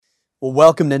Well,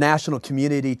 welcome to National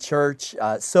Community Church.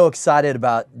 So excited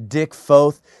about Dick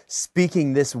Foth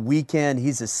speaking this weekend.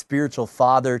 He's a spiritual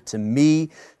father to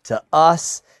me, to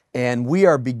us, and we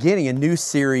are beginning a new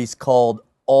series called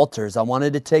Altars. I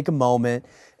wanted to take a moment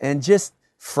and just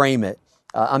frame it.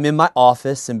 I'm in my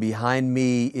office, and behind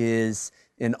me is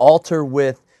an altar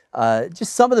with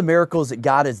just some of the miracles that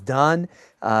God has done.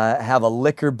 I have a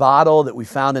liquor bottle that we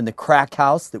found in the crack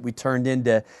house that we turned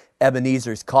into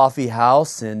Ebenezer's Coffee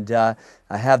House, and I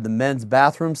have the men's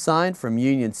bathroom sign from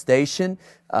Union Station.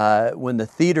 When the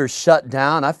theater shut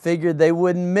down, I figured they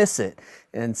wouldn't miss it,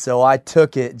 and so I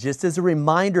took it just as a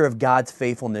reminder of God's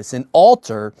faithfulness. An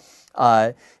altar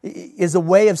is a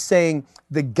way of saying,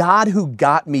 the God who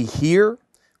got me here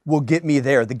will get me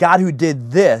there. The God who did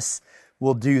this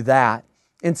will do that.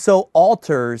 And so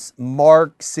altars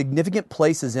mark significant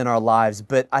places in our lives,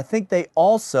 but I think they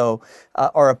also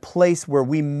are a place where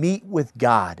we meet with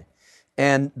God.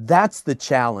 And that's the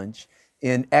challenge.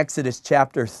 In Exodus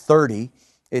chapter 30,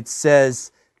 it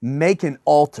says, make an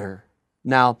altar.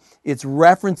 Now, it's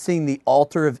referencing the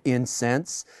altar of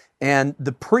incense, and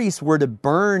the priests were to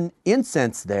burn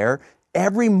incense there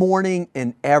every morning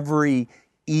and every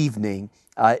evening.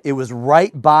 It was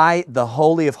right by the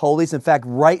Holy of Holies, in fact,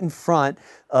 right in front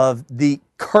of the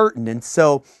curtain. And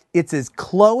so it's as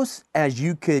close as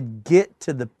you could get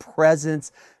to the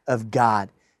presence of God.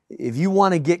 If you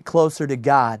want to get closer to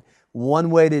God,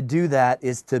 one way to do that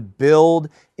is to build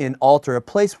an altar, a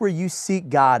place where you seek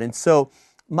God. And so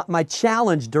my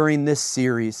challenge during this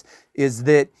series is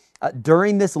that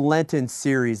during this Lenten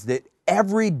series, that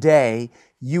every day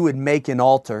you would make an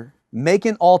altar. Make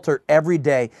an altar every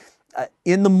day.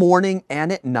 In the morning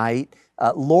and at night,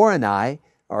 Laura and I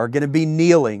are going to be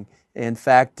kneeling. In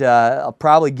fact, I'll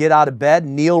probably get out of bed,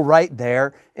 kneel right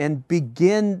there, and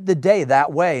begin the day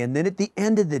that way. And then at the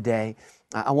end of the day,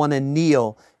 I want to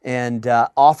kneel and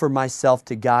offer myself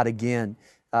to God again.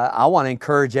 I want to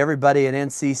encourage everybody at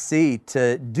NCC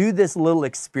to do this little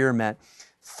experiment.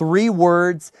 3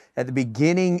 words at the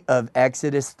beginning of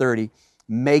Exodus 30.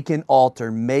 Make an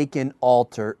altar, make an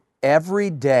altar every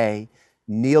day.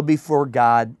 Kneel before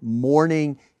God,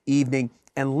 morning, evening,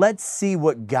 and let's see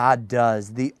what God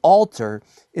does. The altar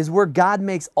is where God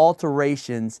makes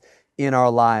alterations in our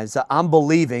lives. I'm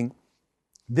believing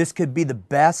this could be the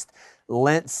best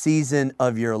Lent season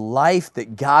of your life,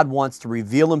 that God wants to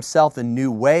reveal Himself in new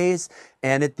ways.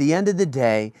 And at the end of the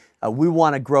day, we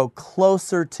want to grow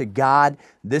closer to God.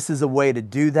 This is a way to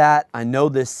do that. I know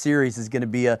this series is going to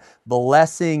be a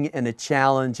blessing and a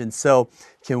challenge. And so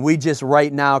can we just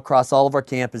right now across all of our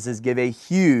campuses give a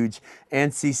huge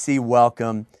NCC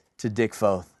welcome to Dick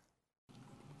Foth.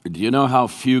 Do you know how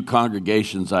few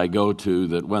congregations I go to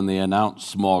that when they announce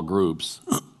small groups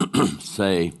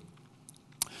say,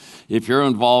 if you're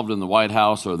involved in the White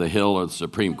House or the Hill or the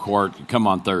Supreme Court, come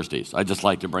on Thursdays. I just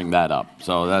like to bring that up.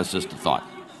 So that's just a thought.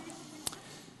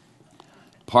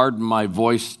 Pardon my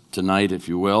voice tonight, if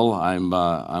you will. I'm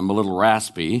a little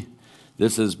raspy.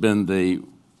 This has been the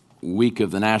week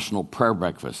of the National Prayer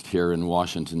Breakfast here in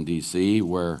Washington, D.C.,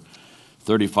 where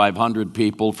 3,500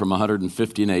 people from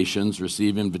 150 nations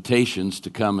receive invitations to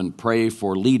come and pray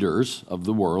for leaders of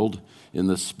the world in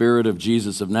the spirit of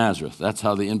Jesus of Nazareth. That's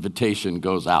how the invitation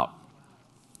goes out.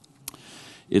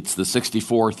 It's the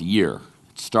 64th year.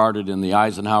 It started in the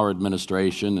Eisenhower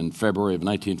administration in February of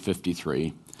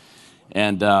 1953.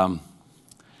 And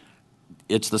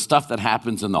it's the stuff that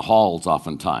happens in the halls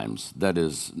oftentimes that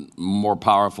is more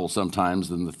powerful sometimes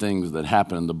than the things that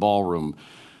happen in the ballroom.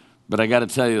 But I got to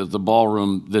tell you that the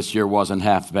ballroom this year wasn't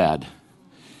half bad.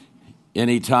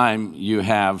 Anytime you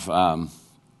have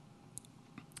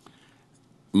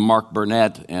Mark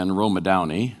Burnett and Roma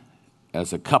Downey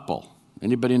as a couple.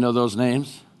 Anybody know those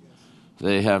names?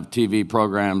 They have TV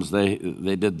programs. They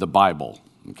did the Bible,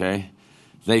 okay?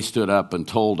 They stood up and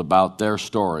told about their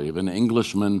story of an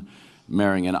Englishman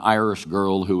marrying an Irish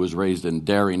girl who was raised in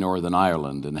Derry, Northern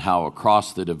Ireland, and how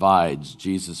across the divides,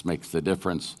 Jesus makes the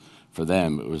difference for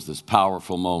them. It was this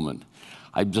powerful moment.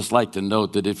 I'd just like to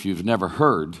note that if you've never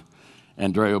heard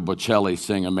Andrea Bocelli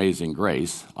sing Amazing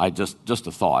Grace, just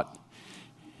a thought.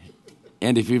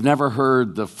 And if you've never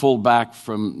heard the fullback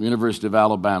from University of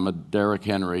Alabama, Derrick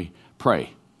Henry,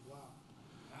 pray.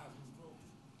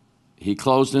 He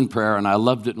closed in prayer, and I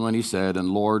loved it when he said, and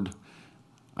Lord,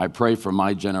 I pray for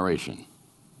my generation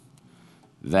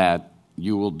that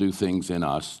you will do things in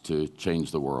us to change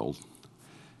the world.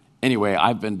 Anyway,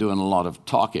 I've been doing a lot of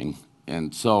talking,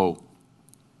 and so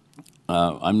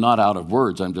I'm not out of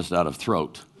words, I'm just out of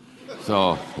throat.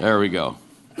 So there we go.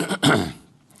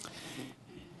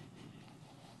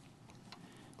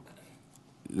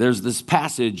 There's this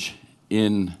passage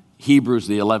in Hebrews,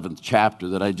 the 11th chapter,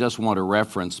 that I just want to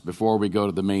reference before we go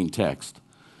to the main text.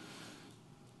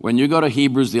 When you go to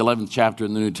Hebrews, the 11th chapter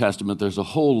in the New Testament, there's a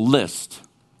whole list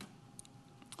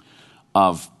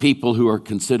of people who are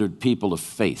considered people of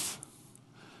faith,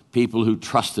 people who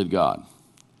trusted God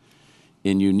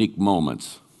in unique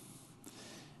moments.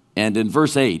 And in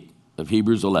verse 8 of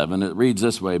Hebrews 11, it reads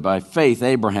this way: by faith,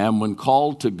 Abraham, when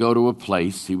called to go to a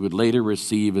place he would later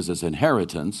receive as his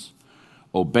inheritance,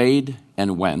 obeyed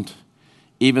and went,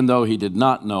 even though he did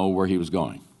not know where he was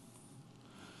going.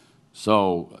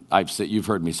 So you've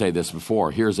heard me say this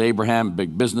before. Here's Abraham,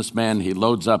 big businessman. He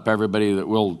loads up everybody that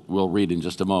we'll read in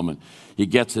just a moment. He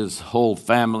gets his whole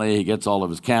family. He gets all of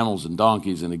his camels and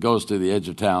donkeys, and he goes to the edge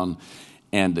of town.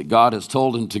 And God has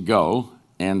told him to go.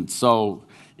 And so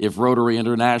if Rotary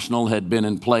International had been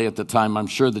in play at the time, I'm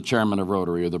sure the chairman of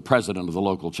Rotary or the president of the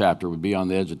local chapter would be on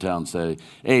the edge of town and say,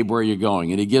 Abe, where are you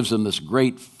going? And he gives him this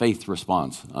great faith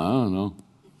response. I don't know.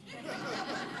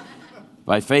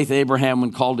 By faith, Abraham,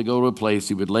 when called to go to a place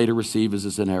he would later receive as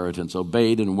his inheritance,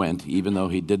 obeyed and went, even though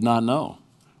he did not know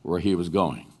where he was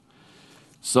going.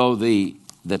 So the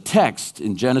text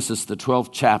in Genesis, the 12th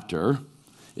chapter,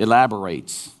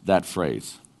 elaborates that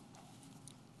phrase.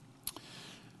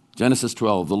 Genesis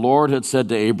 12, the Lord had said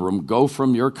to Abram, go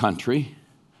from your country,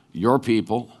 your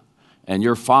people, and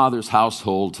your father's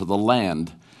household to the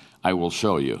land I will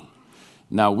show you.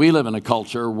 Now, we live in a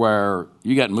culture where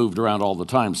you get moved around all the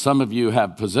time. Some of you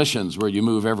have positions where you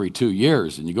move every 2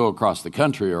 years and you go across the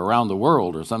country or around the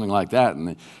world or something like that, and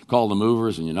they call the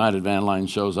movers and United Van Line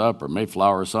shows up or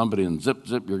Mayflower or somebody, and zip,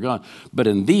 zip, you're gone. But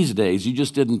in these days, you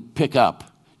just didn't pick up.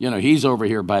 You know, he's over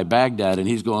here by Baghdad, and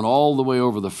he's going all the way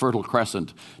over the Fertile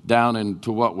Crescent down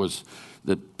into what was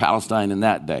the Palestine in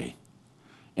that day.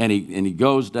 And he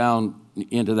goes down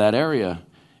into that area,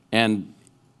 and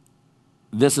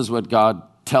this is what God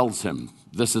tells him.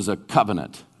 This is a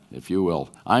covenant, if you will.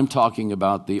 I'm talking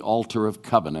about the altar of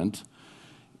covenant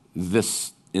in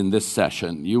this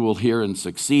session. You will hear in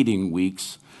succeeding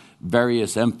weeks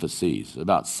various emphases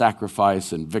about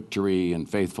sacrifice and victory and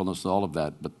faithfulness and all of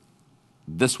that. But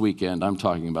this weekend, I'm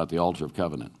talking about the altar of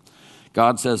covenant.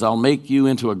 God says, I'll make you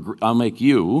into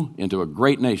a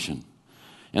great nation,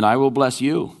 and I will bless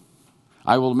you.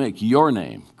 I will make your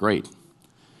name great.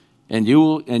 And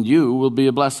you will be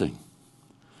a blessing.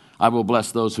 I will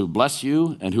bless those who bless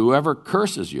you, and whoever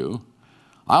curses you,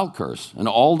 I'll curse. And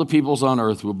all the peoples on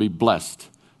earth will be blessed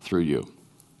through you.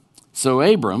 So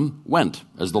Abram went,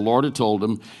 as the Lord had told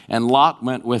him, and Lot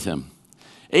went with him.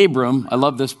 Abram, I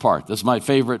love this part. This is my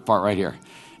favorite part right here.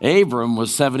 Abram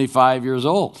was 75 years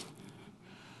old.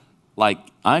 Like,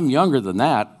 I'm younger than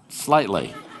that,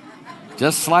 slightly.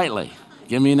 Just slightly.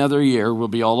 Give me another year, we'll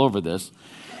be all over this.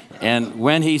 And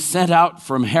when he set out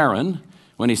from Haran,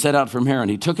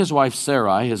 he took his wife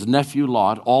Sarai, his nephew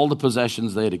Lot, all the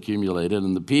possessions they had accumulated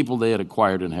and the people they had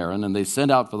acquired in Haran, and they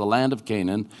set out for the land of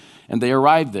Canaan, and they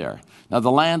arrived there. Now, the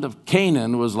land of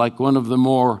Canaan was like one of the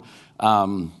more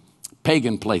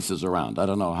pagan places around. I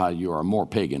don't know how you are more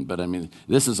pagan, but I mean,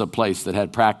 this is a place that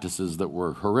had practices that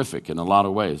were horrific in a lot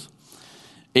of ways.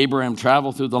 Abraham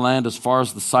traveled through the land as far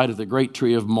as the site of the great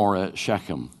tree of Moreh at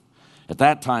Shechem. At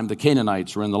that time, the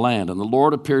Canaanites were in the land, and the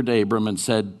Lord appeared to Abram and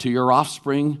said, to your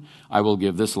offspring, I will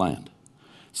give this land.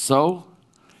 So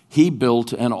he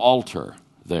built an altar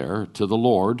there to the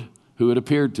Lord who had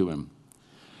appeared to him.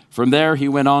 From there, he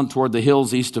went on toward the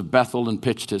hills east of Bethel and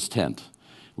pitched his tent,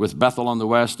 with Bethel on the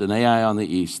west and Ai on the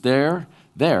east.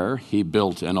 There he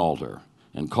built an altar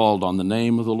and called on the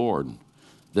name of the Lord.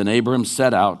 Then Abram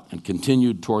set out and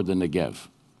continued toward the Negev.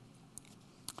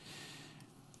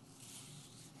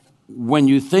 When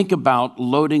you think about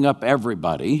loading up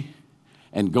everybody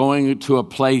and going to a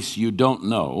place you don't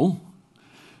know,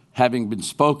 having been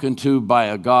spoken to by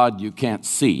a God you can't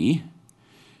see,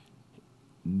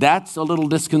 that's a little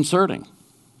disconcerting.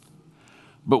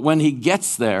 But when he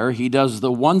gets there, he does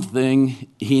the one thing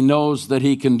he knows that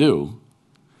he can do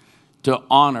to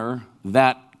honor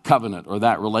that covenant or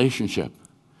that relationship.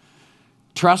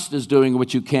 Trust is doing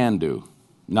what you can do,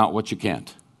 not what you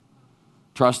can't.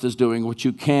 Trust is doing what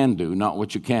you can do, not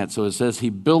what you can't. So it says he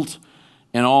built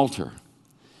an altar.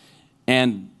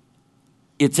 And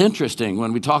it's interesting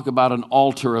when we talk about an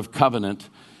altar of covenant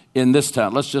in this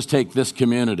town. Let's just take this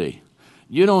community.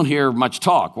 You don't hear much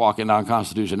talk walking down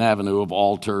Constitution Avenue of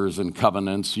altars and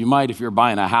covenants. You might, if you're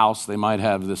buying a house, they might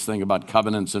have this thing about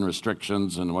covenants and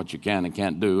restrictions and what you can and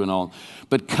can't do and all.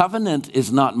 But covenant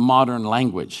is not modern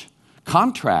language.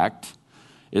 Contract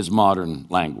is modern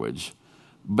language,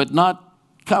 but not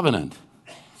covenant.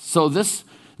 So this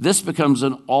becomes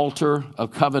an altar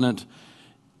of covenant,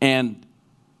 and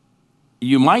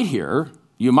you might hear,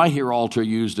 You might hear altar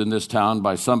used in this town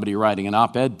by somebody writing an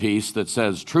op-ed piece that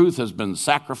says truth has been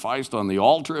sacrificed on the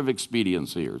altar of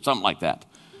expediency or something like that.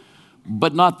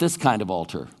 But not this kind of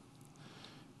altar.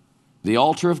 The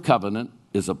altar of covenant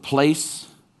is a place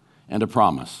and a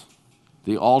promise.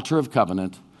 The altar of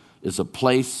covenant is a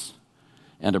place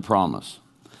and a promise.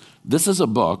 This is a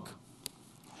book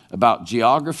about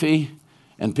geography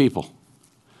and people.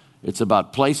 It's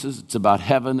about places, it's about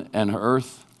heaven and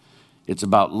earth. It's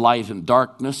about light and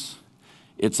darkness.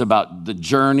 It's about the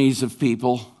journeys of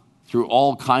people through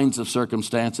all kinds of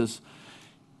circumstances.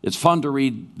 It's fun to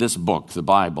read this book, the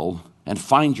Bible, and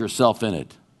find yourself in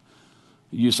it.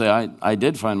 You say, I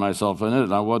did find myself in it,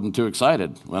 and I wasn't too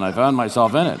excited when I found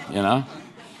myself in it, you know.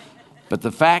 But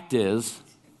the fact is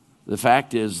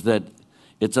that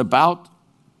it's about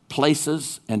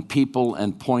places and people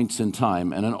and points in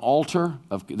time. And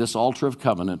this altar of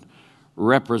covenant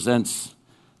represents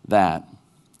that.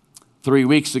 3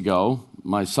 weeks ago,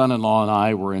 my son-in-law and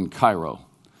I were in Cairo,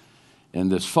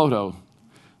 and this photo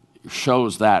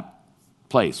shows that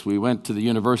place. We went to the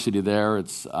university there.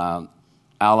 It's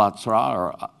Al-Azhar,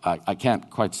 or I can't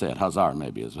quite say it. Hazar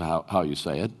maybe is how you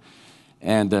say it.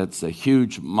 And it's a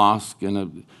huge mosque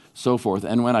and so forth.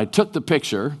 And when I took the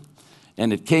picture,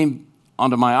 and it came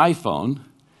onto my iPhone,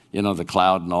 you know, the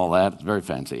cloud and all that, it's very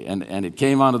fancy. And it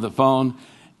came onto the phone,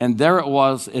 and there it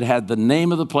was. It had the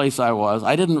name of the place I was.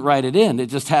 I didn't write it in. It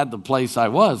just had the place I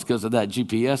was because of that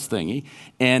GPS thingy.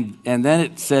 And then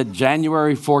it said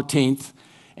January 14th,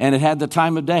 and it had the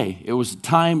time of day. It was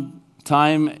dated,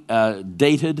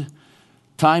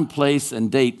 time, place,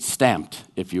 and date stamped,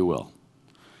 if you will.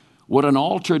 What an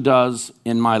altar does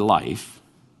in my life,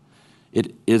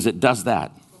 it does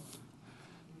that.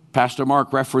 Pastor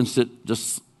Mark referenced it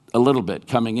just a little bit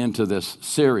coming into this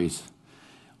series.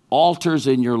 Altars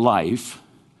in your life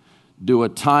do a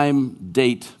time,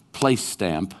 date, place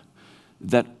stamp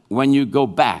that when you go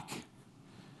back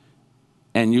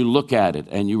and you look at it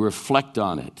and you reflect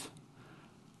on it,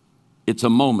 it's a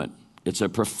moment. It's a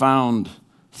profound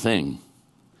thing.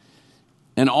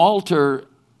 An altar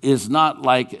is not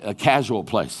like a casual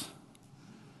place.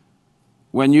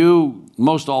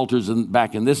 Most altars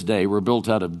back in this day were built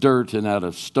out of dirt and out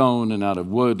of stone and out of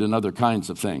wood and other kinds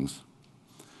of things.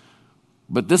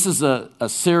 But this is a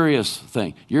serious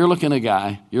thing. You're looking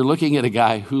at a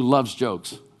guy who loves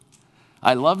jokes.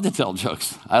 I love to tell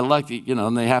jokes. I like to,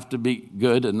 and they have to be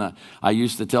good. And I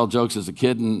used to tell jokes as a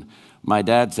kid, and my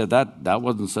dad said that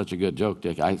wasn't such a good joke,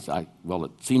 Dick. Well,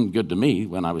 it seemed good to me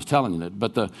when I was telling it.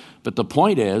 But the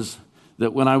point is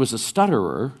that when I was a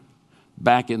stutterer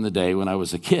back in the day, when I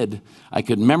was a kid, I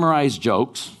could memorize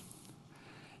jokes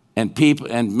and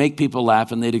make people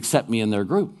laugh, and they'd accept me in their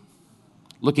group.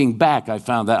 Looking back, I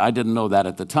found that I didn't know that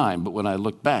at the time, but when I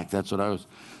look back, that's what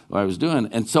I was doing.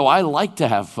 And so I like to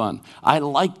have fun. I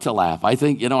like to laugh. I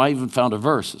think, I even found a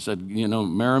verse that said,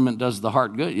 merriment does the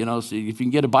heart good. So if you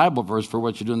can get a Bible verse for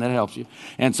what you're doing, that helps you.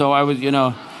 And so I was,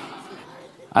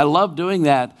 I love doing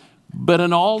that. But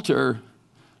an altar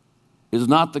is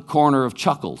not the corner of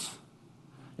chuckles.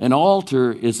 An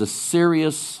altar is a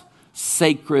serious,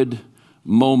 sacred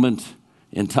moment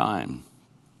in time.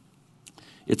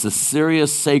 It's a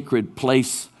serious, sacred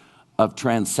place of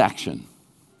transaction.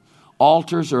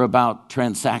 Altars are about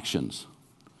transactions.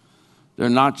 They're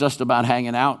not just about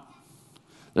hanging out.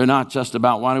 They're not just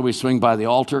about why do we swing by the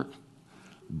altar.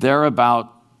 They're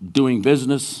about doing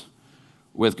business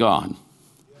with God.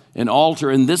 An altar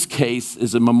in this case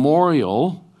is a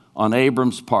memorial on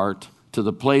Abram's part to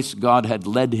the place God had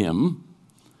led him,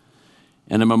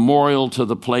 and a memorial to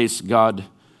the place God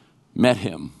met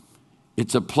him.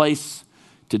 It's a place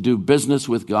to do business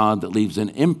with God that leaves an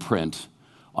imprint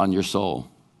on your soul.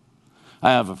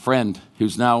 I have a friend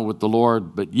who's now with the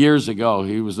Lord, but years ago,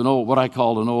 he was what I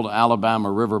call an old Alabama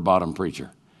river bottom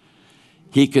preacher.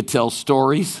 He could tell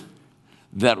stories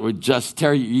that would just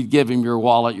tear you. You'd give him your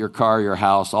wallet, your car, your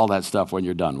house, all that stuff when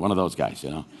you're done. One of those guys,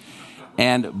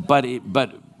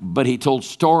 But he told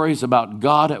stories about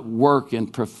God at work in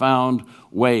profound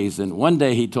ways. And one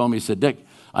day he told me, he said, Dick,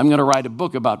 I'm going to write a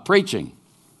book about preaching.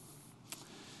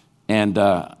 And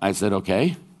I said,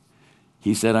 okay.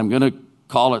 He said, I'm going to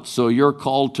call it So You're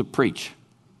Called to Preach.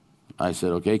 I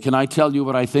said, okay. Can I tell you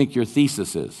what I think your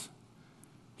thesis is?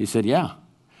 He said, yeah.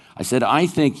 I said, I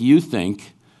think you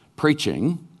think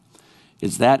preaching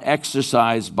is that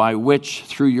exercise by which,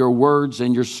 through your words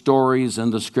and your stories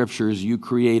and the scriptures, you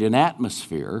create an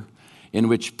atmosphere in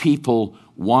which people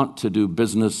want to do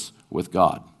business with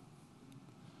God.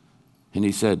 And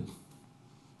he said,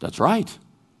 that's right.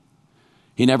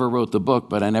 He never wrote the book,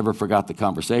 but I never forgot the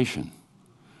conversation.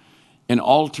 An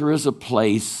altar is a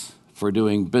place for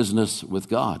doing business with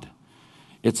God.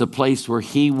 It's a place where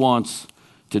He wants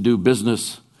to do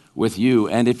business with you.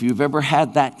 And if you've ever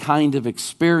had that kind of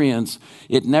experience,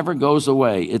 it never goes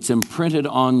away. It's imprinted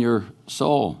on your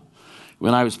soul.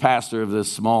 When I was pastor of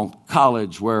this small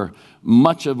college, where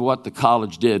much of what the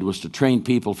college did was to train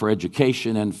people for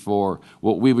education and for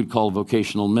what we would call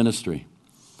vocational ministry.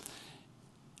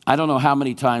 I don't know how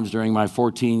many times during my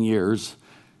 14 years,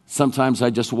 sometimes I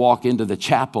just walk into the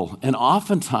chapel, and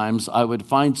oftentimes I would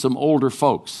find some older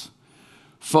folks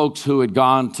who had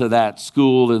gone to that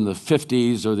school in the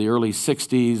 50s or the early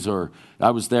 60s, or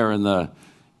I was there in the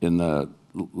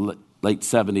late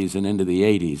 70s and into the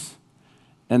 80s.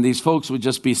 And these folks would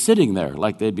just be sitting there,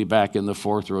 like they'd be back in the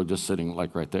fourth row, just sitting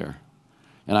like right there.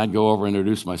 And I'd go over and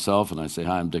introduce myself, and I'd say,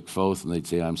 "Hi, I'm Dick Foth," and they'd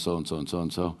say, "I'm so-and-so and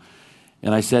so-and-so."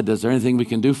 And I said, "Is there anything we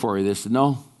can do for you?" They said,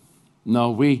 No,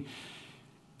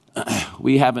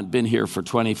 we haven't been here for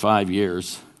 25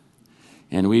 years,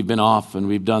 and we've been off, and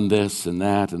we've done this and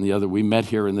that and the other. We met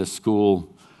here in this school,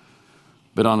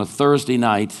 but on a Thursday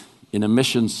night in a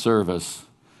mission service,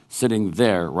 sitting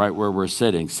there, right where we're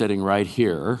sitting right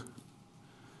here,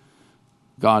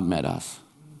 God met us.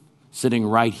 Sitting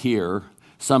right here,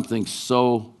 something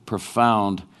so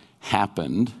profound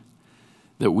happened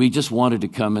that we just wanted to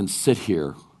come and sit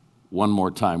here one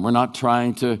more time. We're not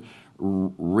trying to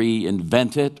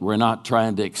reinvent it. We're not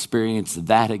trying to experience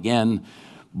that again.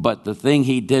 But the thing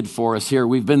He did for us here,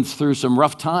 we've been through some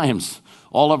rough times.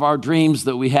 All of our dreams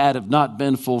that we had have not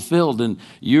been fulfilled. And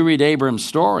you read Abram's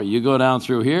story. You go down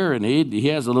through here, and he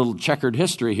has a little checkered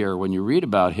history here when you read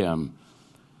about him.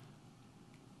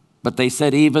 But they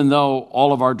said, even though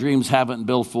all of our dreams haven't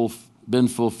been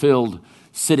fulfilled,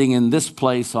 sitting in this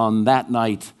place on that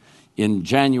night in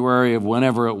January of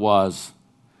whenever it was,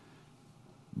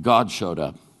 God showed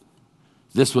up.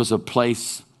 This was a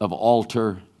place of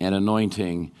altar and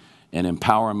anointing and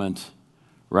empowerment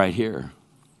right here.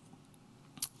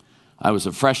 I was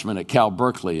a freshman at Cal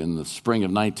Berkeley in the spring of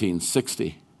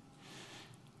 1960.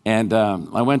 And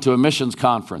I went to a missions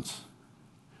conference.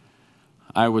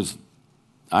 I was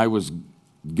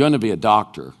going to be a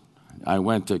doctor. I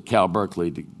went to Cal Berkeley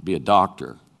to be a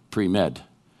doctor, pre-med.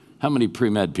 How many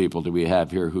pre-med people do we have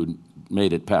here who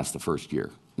made it past the first year?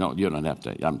 No, you don't have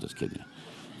to. I'm just kidding you.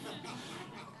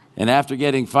 And after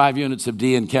getting 5 units of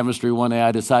D in chemistry one day,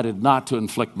 I decided not to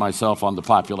inflict myself on the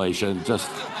population. Just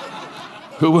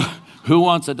who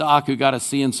wants a doc who got a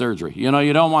C in surgery? You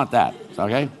don't want that,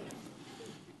 okay?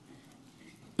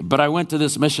 But I went to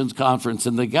this missions conference,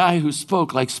 and the guy who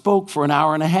spoke for an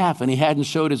hour and a half, and he hadn't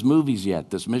showed his movies yet,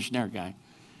 this missionary guy.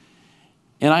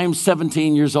 And I am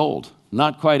 17 years old,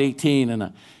 not quite 18,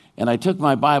 and I took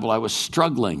my Bible. I was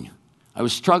struggling. I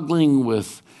was struggling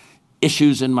with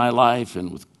issues in my life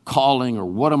and with calling, or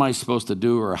what am I supposed to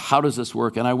do, or how does this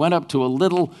work? And I went up to a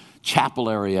little chapel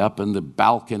area up in the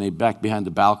balcony, back behind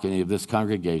the balcony of this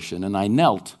congregation, and I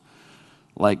knelt,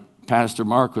 like Pastor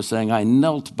Mark was saying, I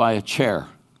knelt by a chair.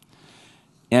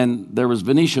 And there was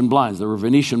Venetian blinds. There were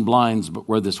Venetian blinds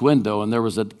where this window, and there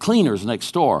was a cleaners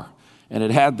next door. And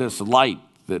it had this light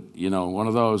that, one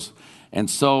of those. And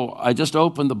so I just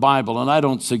opened the Bible, and I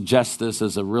don't suggest this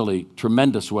as a really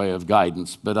tremendous way of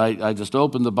guidance, but I just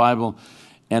opened the Bible,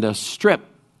 and a strip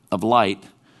of light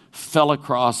fell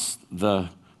across the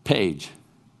page.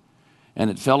 And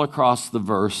it fell across the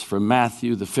verse from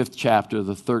Matthew, the 5th chapter,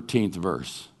 the 13th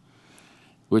verse,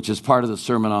 which is part of the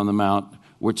Sermon on the Mount,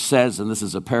 which says, and this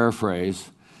is a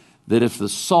paraphrase, that if the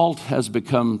salt has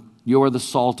become, you're the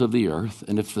salt of the earth,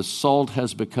 and if the salt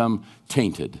has become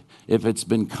tainted, if it's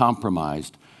been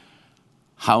compromised,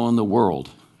 how in the world,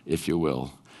 if you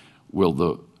will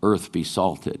the earth be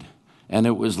salted? And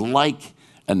it was like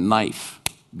a knife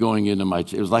going into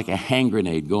it was like a hand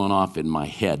grenade going off in my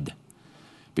head.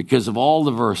 Because of all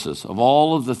the verses, of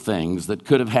all of the things that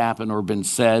could have happened or been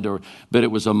said, but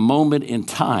it was a moment in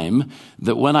time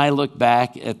that when I look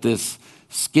back at this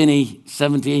skinny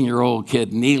 17-year-old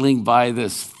kid kneeling by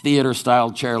this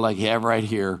theater-style chair like you have right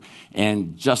here,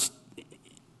 and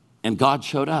God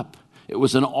showed up. It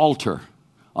was an altar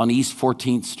on East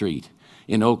 14th Street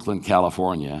in Oakland,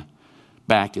 California,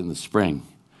 back in the spring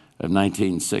of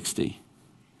 1960.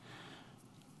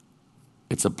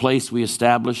 It's a place we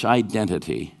establish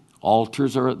identity.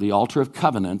 The altar of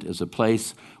covenant is a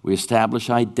place we establish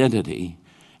identity,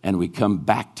 and we come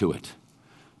back to it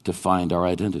to find our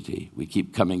identity. We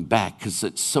keep coming back because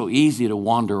it's so easy to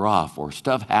wander off, or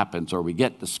stuff happens, or we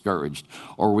get discouraged,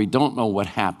 or we don't know what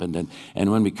happened.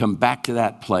 And when we come back to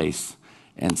that place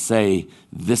and say,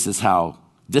 this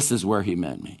is where He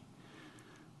met me,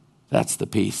 that's the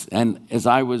peace. And as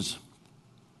I was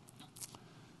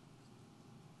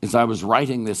as I was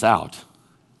writing this out,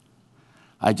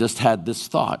 I just had this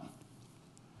thought.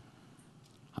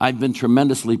 I've been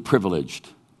tremendously privileged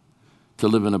to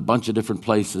live in a bunch of different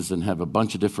places and have a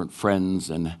bunch of different friends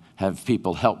and have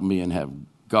people help me and have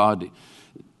God,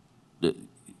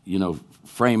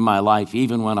 frame my life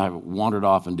even when I wandered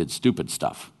off and did stupid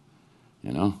stuff,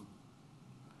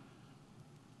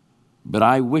 But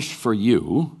I wish for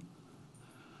you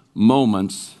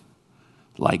moments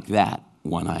like that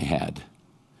one I had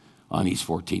on East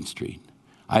 14th Street.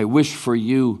 I wish for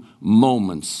you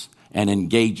moments and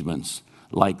engagements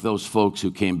like those folks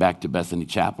who came back to Bethany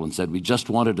Chapel and said, we just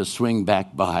wanted to swing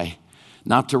back by,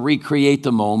 not to recreate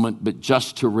the moment, but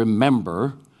just to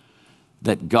remember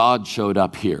that God showed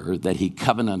up here, that he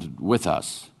covenanted with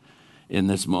us in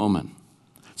this moment.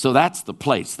 So that's the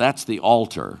place, that's the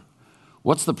altar.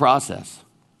 What's the process?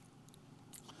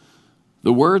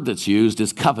 The word that's used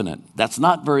is covenant. That's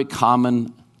not a very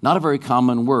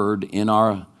common word in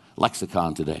our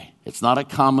lexicon today. It's not a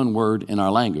common word in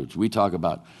our language. We talk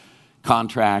about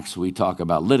contracts, we talk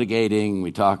about litigating,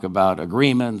 we talk about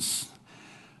agreements.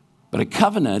 But a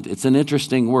covenant, it's an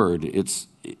interesting word. It's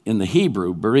in the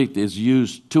Hebrew, berith is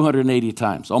used 280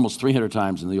 times, almost 300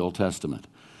 times in the Old Testament.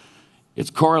 Its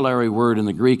corollary word in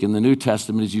the Greek in the New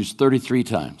Testament is used 33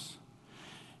 times.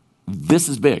 This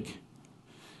is big.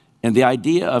 And the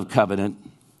idea of covenant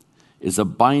is a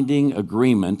binding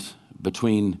agreement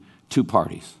between two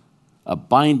parties. A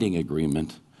binding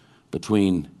agreement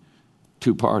between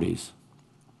two parties.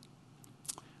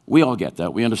 We all get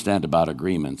that. We understand about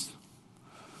agreements.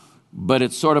 But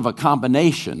it's sort of a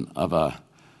combination of a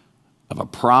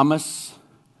promise,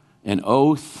 an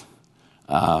oath,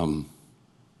 that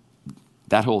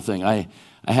whole thing. I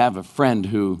have a friend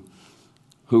who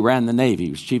ran the Navy.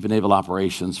 He was chief of naval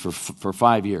operations for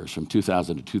 5 years, from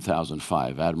 2000 to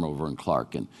 2005, Admiral Vern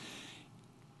Clark. And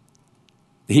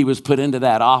he was put into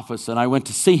that office, and I went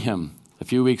to see him a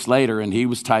few weeks later, and he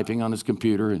was typing on his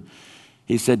computer, and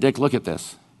he said, Dick, look at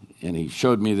this. And he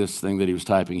showed me this thing that he was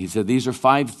typing. He said, these are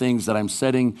 5 things that I'm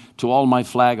sending to all my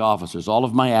flag officers, all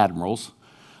of my admirals.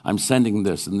 I'm sending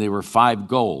this, and they were 5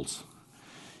 goals.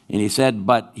 And he said,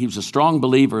 but he was a strong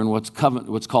believer in what's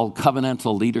called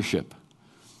covenantal leadership.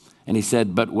 And he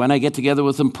said, but when I get together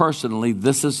with them personally,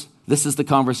 this is the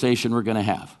conversation we're going to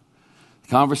have. The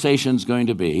conversation's going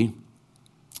to be,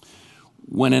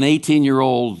 when an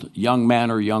 18-year-old young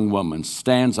man or young woman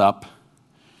stands up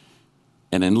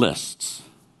and enlists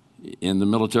in the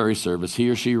military service, he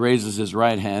or she raises his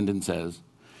right hand and says,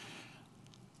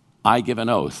 I give an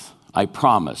oath, I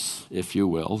promise, if you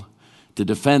will, to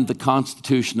defend the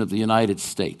Constitution of the United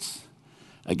States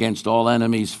against all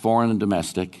enemies, foreign and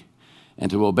domestic, and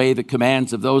to obey the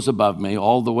commands of those above me,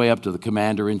 all the way up to the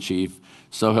commander-in-chief,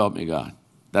 so help me God.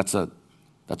 That's a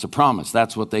promise.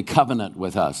 That's what they covenant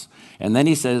with us. And then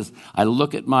he says, I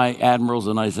look at my admirals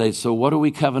and I say, so what do we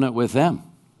covenant with them?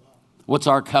 What's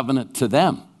our covenant to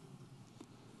them?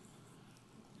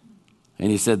 And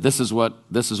he said, this is what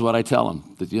I tell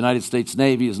them, that the United States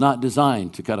Navy is not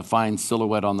designed to cut a fine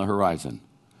silhouette on the horizon,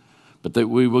 but that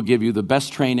we will give you the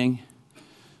best training,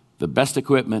 the best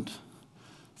equipment,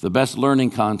 the best learning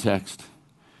context,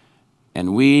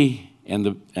 and we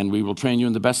will train you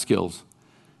in the best skills,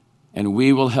 and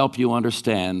we will help you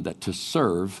understand that to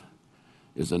serve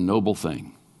is a noble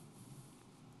thing.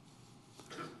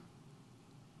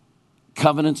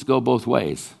 Covenants go both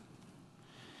ways.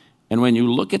 And when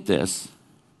you look at this,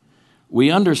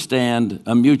 we understand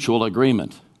a mutual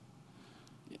agreement.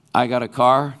 I got a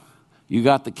car, you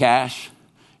got the cash,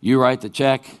 you write the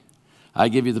check, I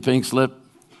give you the pink slip,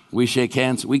 we shake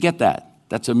hands. We get that.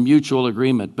 That's a mutual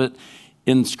agreement. But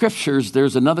in scriptures,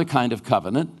 there's another kind of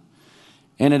covenant,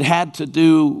 and it had to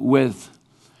do with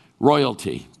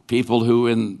royalty, people who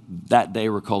in that day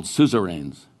were called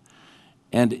suzerains.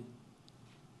 And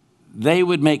they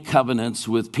would make covenants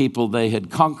with people they had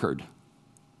conquered.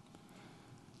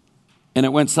 And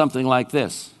it went something like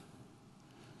this,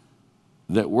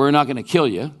 that we're not going to kill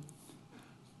you,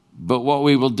 but what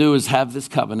we will do is have this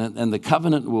covenant, and the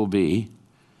covenant will be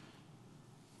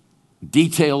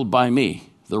detailed by me,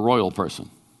 the royal person.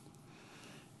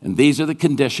 And these are the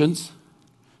conditions.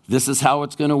 This is how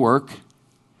it's going to work.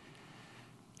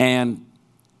 And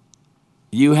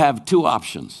you have 2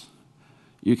 options.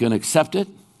 You can accept it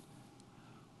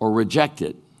or reject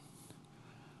it,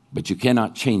 but you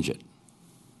cannot change it.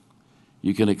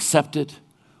 You can accept it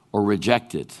or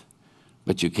reject it,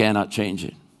 but you cannot change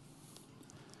it.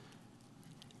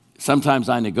 Sometimes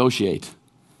I negotiate,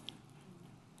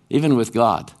 even with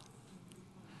God.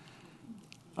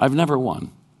 I've never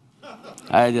won.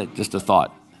 Just a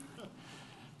thought.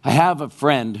 I have a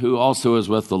friend who also is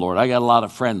with the Lord. I got a lot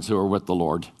of friends who are with the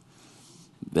Lord.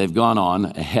 They've gone on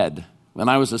ahead. When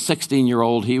I was a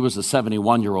 16-year-old, he was a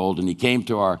 71-year-old, and he came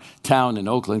to our town in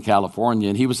Oakland, California,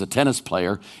 and he was a tennis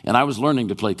player, and I was learning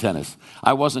to play tennis.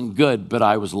 I wasn't good, but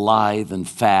I was lithe and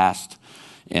fast,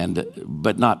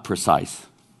 but not precise.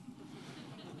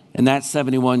 And that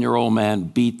 71-year-old man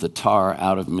beat the tar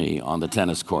out of me on the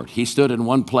tennis court. He stood in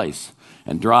one place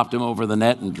and dropped him over the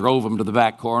net and drove him to the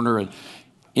back corner, and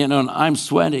and I'm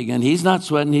sweating, and he's not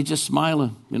sweating. He's just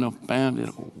smiling, bam,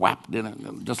 whap,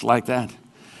 just like that.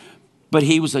 But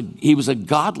he was a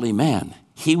godly man.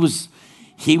 He was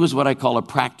what I call a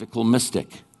practical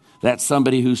mystic. That's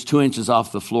somebody who's 2 inches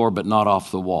off the floor but not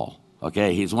off the wall.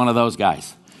 Okay, he's one of those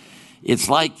guys. It's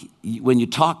like when you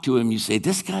talk to him, you say,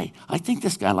 I think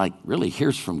this guy really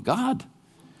hears from God.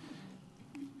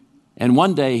 And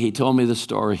one day he told me the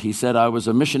story. He said, I was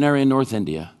a missionary in North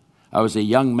India. I was a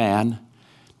young man.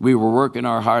 We were working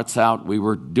our hearts out. We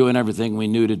were doing everything we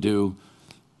knew to do.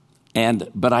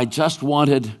 But I just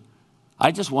wanted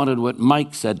what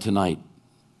Mike said tonight,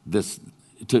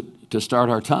 to start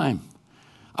our time.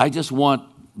 I just want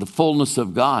the fullness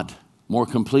of God more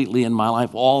completely in my life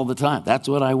all the time. That's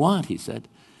what I want, he said.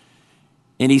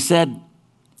 And he said,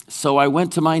 so I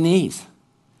went to my knees.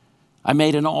 I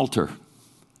made an altar,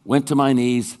 went to my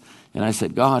knees, and I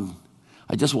said, God,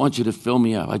 I just want you to fill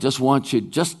me up. I just want you,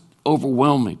 just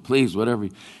overwhelm me, please, whatever.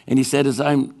 And he said, as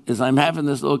I'm having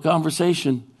this little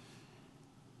conversation,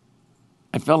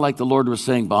 I felt like the Lord was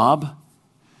saying, Bob,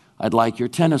 I'd like your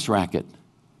tennis racket.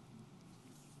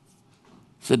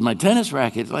 He said, my tennis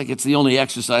racket, it's the only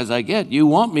exercise I get. You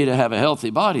want me to have a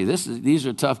healthy body. These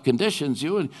are tough conditions.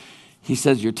 He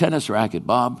says, your tennis racket,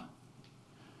 Bob.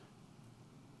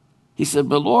 He said,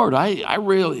 but Lord,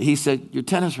 he said, your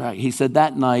tennis racket. He said,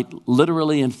 that night,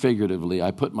 literally and figuratively,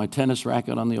 I put my tennis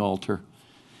racket on the altar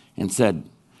and said,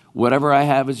 whatever I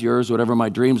have is yours, whatever my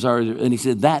dreams are. And he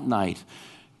said, that night,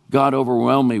 God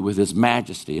overwhelmed me with his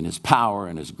majesty and his power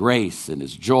and his grace and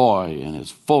his joy and his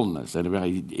fullness.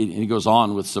 And he goes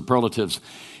on with superlatives.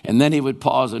 And then he would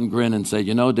pause and grin and say,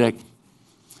 Dick,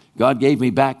 God gave me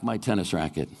back my tennis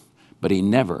racket, but he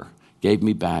never gave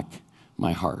me back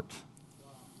my heart.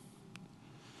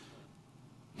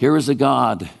 Here is a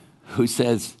God who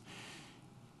says,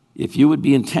 if you would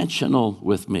be intentional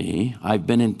with me, I've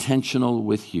been intentional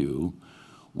with you,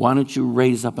 why don't you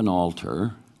raise up an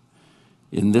altar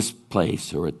in this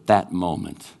place or at that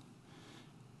moment?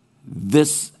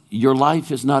 Your life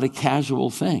is not a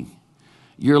casual thing.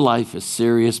 Your life is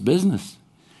serious business.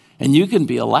 And you can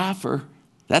be a laugher.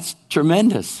 That's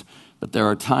tremendous. But there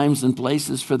are times and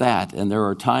places for that. And there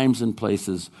are times and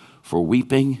places for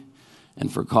weeping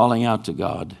and for calling out to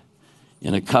God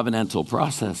in a covenantal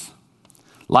process.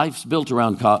 Life's built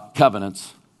around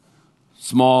covenants,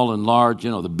 small and large.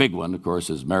 The big one, of course,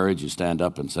 is marriage. You stand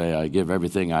up and say, I give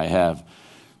everything I have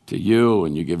to you,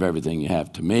 and you give everything you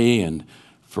have to me, and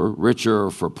for richer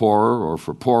or for poorer, or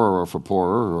for poorer or for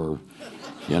poorer,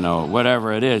 or,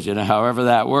 whatever it is, however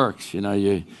that works,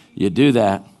 you do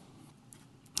that.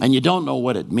 And you don't know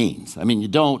what it means. I mean,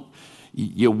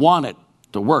 you want it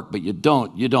to work, but you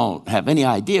don't have any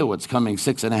idea what's coming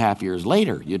 6.5 years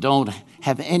later. You don't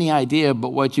have any idea, but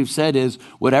what you've said is,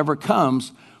 whatever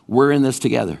comes, we're in this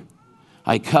together.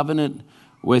 I covenant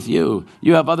with you.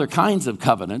 You have other kinds of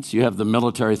covenants. You have the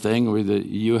military thing where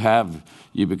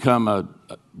you become a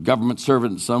government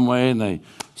servant in some way, and they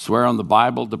swear on the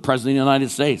Bible. The President of the United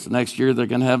States, the next year they're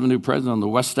going to have a new president on the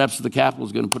west steps of the Capitol,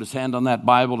 is going to put his hand on that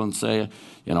Bible and say,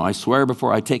 I swear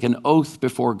I take an oath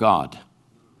before God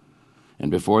and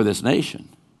before this nation.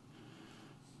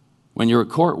 When you're a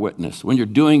court witness, when you're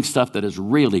doing stuff that is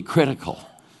really critical,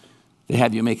 they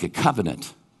have you make a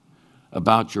covenant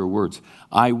about your words.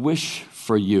 I wish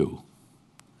for you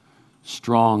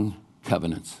strong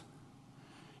covenants.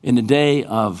 In a day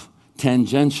of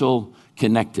tangential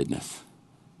connectedness,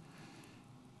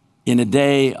 in a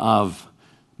day of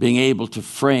being able to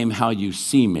frame how you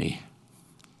see me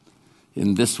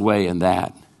in this way and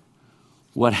that,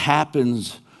 what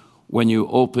happens when you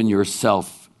open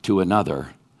yourself to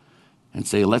another and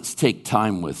say, let's take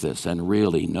time with this and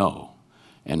really know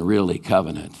and really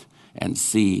covenant and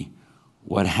see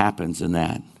what happens in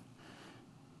that.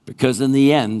 Because in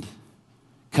the end,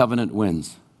 covenant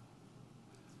wins.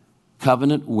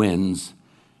 Covenant wins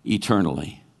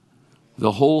eternally.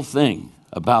 The whole thing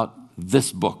about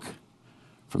this book,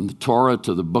 from the Torah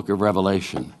to the book of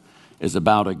Revelation, is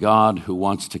about a God who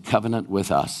wants to covenant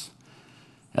with us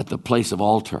at the place of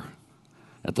altar,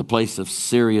 at the place of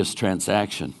serious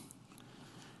transaction.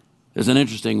 There's an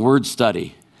interesting word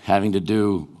study having to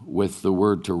do with the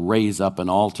word to raise up an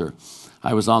altar.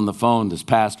 I was on the phone this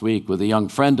past week with a young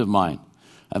friend of mine.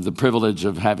 I have the privilege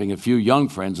of having a few young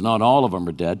friends. Not all of them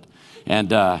are dead.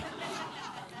 And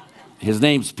his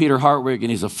name's Peter Hartwig, and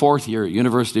he's a fourth year at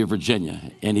University of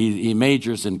Virginia. And he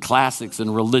majors in classics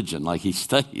and religion, like he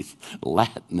studies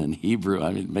Latin and Hebrew.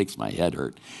 I mean, it makes my head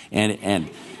hurt.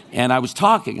 And I was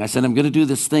talking. I said, I'm going to do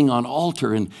this thing on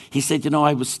altar. And he said,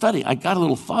 I was studying. I got a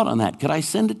little thought on that. Could I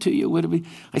send it to you? Would it be?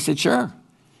 I said, sure.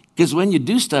 Because when you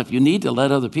do stuff, you need to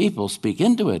let other people speak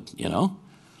into it,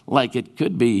 Like it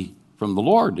could be from the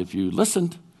Lord if you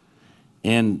listened.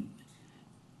 And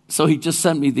so he just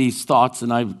sent me these thoughts,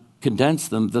 and I've condensed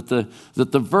them, that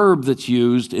the verb that's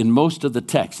used in most of the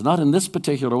text, not in this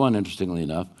particular one, interestingly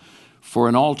enough, for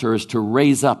an altar is to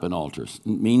raise up an altar. It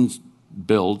means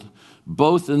build,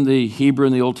 both in the Hebrew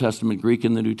in the Old Testament, Greek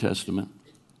in the New Testament.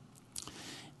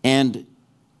 And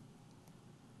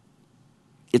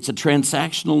it's a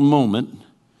transactional moment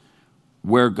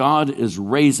where God is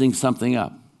raising something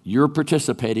up. You're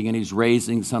participating, and he's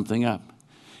raising something up.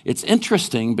 It's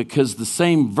interesting because the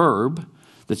same verb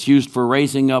that's used for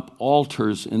raising up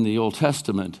altars in the Old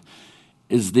Testament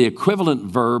is the equivalent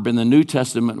verb in the New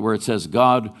Testament where it says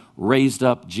God raised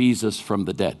up Jesus from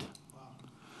the dead.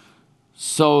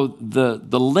 So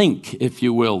the link, if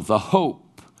you will, the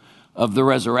hope of the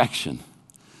resurrection,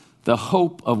 the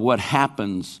hope of what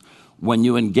happens when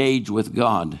you engage with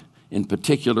God in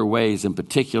particular ways, in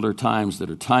particular times that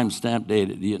are time-stamped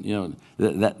dated,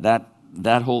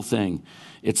 that whole thing.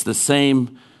 It's the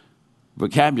same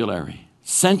vocabulary.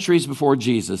 Centuries before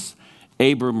Jesus,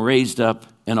 Abram raised up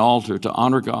an altar to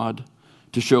honor God,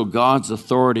 to show God's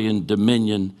authority and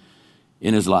dominion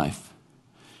in his life.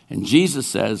 And Jesus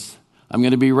says, I'm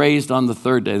going to be raised on the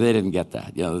third day. They didn't get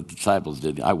that. The disciples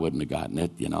did. I wouldn't have gotten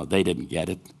it. They didn't get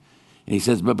it. And he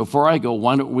says, but before I go,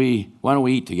 why don't we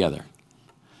eat together?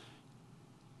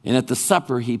 And at the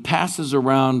supper, he passes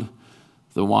around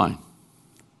the wine.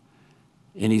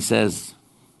 And he says,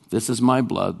 this is my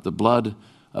blood, the blood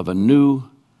of a new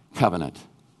covenant.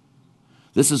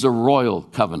 This is a royal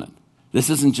covenant. This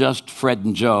isn't just Fred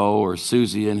and Joe or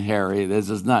Susie and Harry. This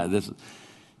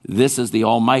is the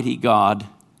Almighty God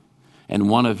and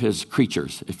one of his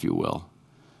creatures, if you will,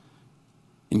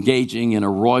 engaging in a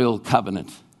royal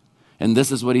covenant. And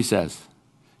this is what he says.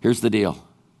 Here's the deal.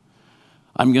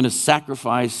 I'm going to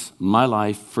sacrifice my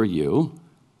life for you.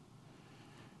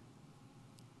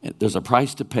 There's a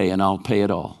price to pay, and I'll pay it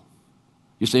all.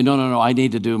 You say, no, I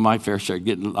need to do my fair share. I'll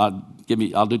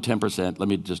do 10%. Let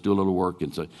me just do a little work.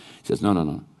 And so he says,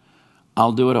 no.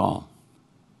 I'll do it all.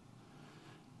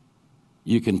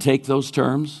 You can take those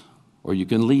terms or you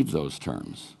can leave those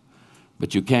terms,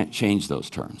 but you can't change those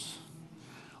terms.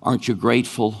 Aren't you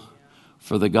grateful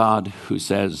for the God who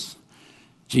says,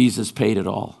 Jesus paid it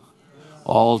all?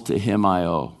 All to him I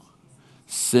owe.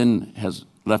 Sin has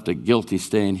left a guilty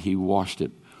stain. He washed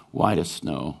it white as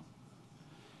snow.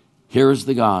 Here is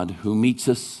the God who meets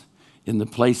us in the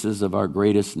places of our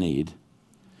greatest need.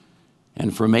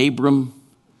 And from Abram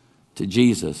to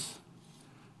Jesus,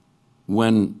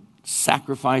 when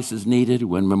sacrifice is needed,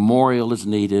 when memorial is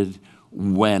needed,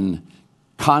 when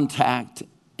contact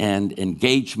and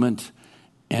engagement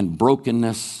and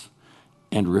brokenness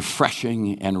and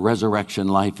refreshing and resurrection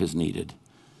life is needed,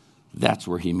 that's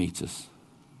where he meets us.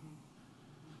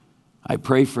 I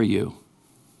pray for you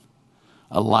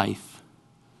a life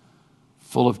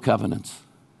full of covenants.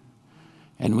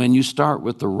 And when you start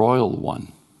with the royal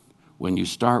one, when you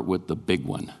start with the big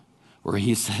one, where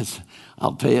he says,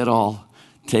 I'll pay it all,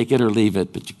 take it or leave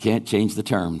it, but you can't change the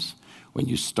terms. When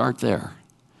you start there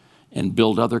and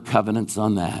build other covenants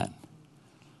on that,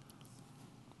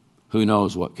 who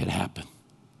knows what could happen?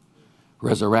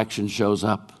 Resurrection shows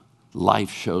up,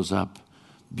 life shows up,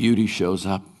 beauty shows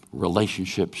up,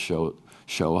 relationships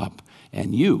show up,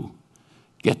 and you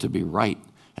get to be right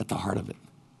at the heart of it.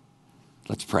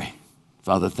 Let's pray.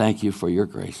 Father, thank you for your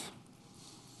grace.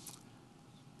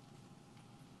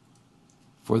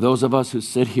 For those of us who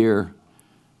sit here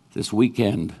this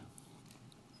weekend,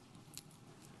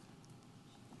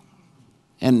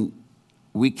 and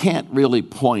we can't really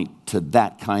point to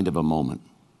that kind of a moment.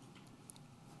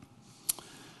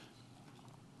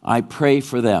 I pray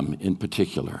for them in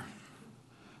particular,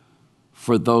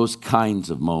 for those kinds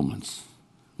of moments.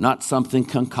 Not something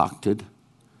concocted,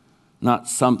 not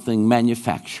something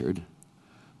manufactured,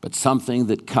 but something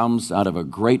that comes out of a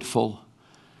grateful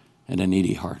and a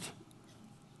needy heart.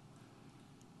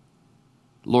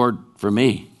 Lord, for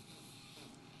me,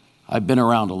 I've been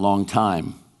around a long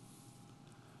time.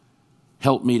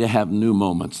 Help me to have new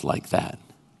moments like that.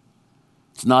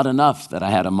 It's not enough that I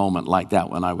had a moment like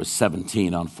that when I was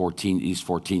 17 on East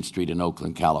 14th Street in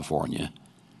Oakland, California.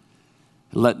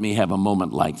 Let me have a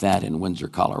moment like that in Windsor,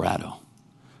 Colorado,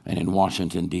 and in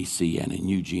Washington, D.C., and in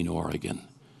Eugene, Oregon.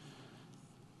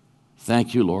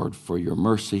 Thank you, Lord, for your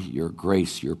mercy, your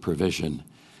grace, your provision,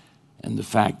 and the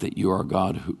fact that you are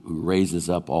God who raises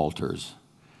up altars,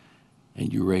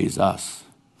 and you raise us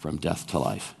from death to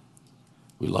life.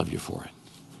 We love you for it.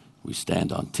 We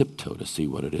stand on tiptoe to see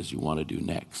what it is you want to do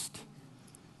next.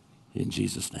 In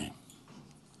Jesus' name,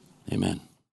 amen.